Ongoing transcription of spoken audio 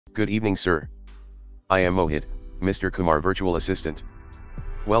Good evening, sir. I am Mohit, Mr. Kumar virtual assistant.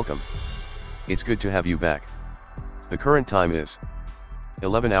 Welcome. It's good to have you back. The current time is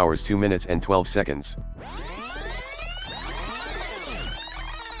 11 hours 2 minutes and 12 seconds.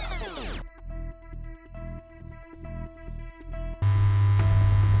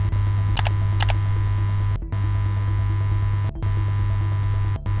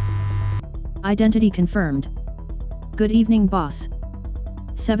 Identity confirmed. Good evening, boss.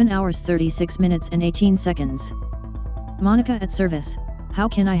 7 hours 36 minutes and 18 seconds. Monica at service, how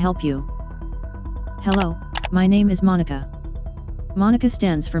can I help you? Hello, my name is Monica. Monica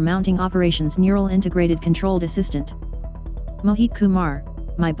stands for Mounting Operations Neural Integrated Controlled Assistant. Mohit Kumar,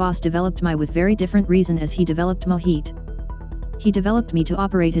 my boss developed me with very different reason as he developed Mohit. He developed me to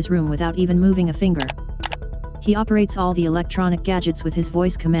operate his room without even moving a finger. He operates all the electronic gadgets with his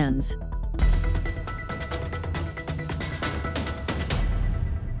voice commands.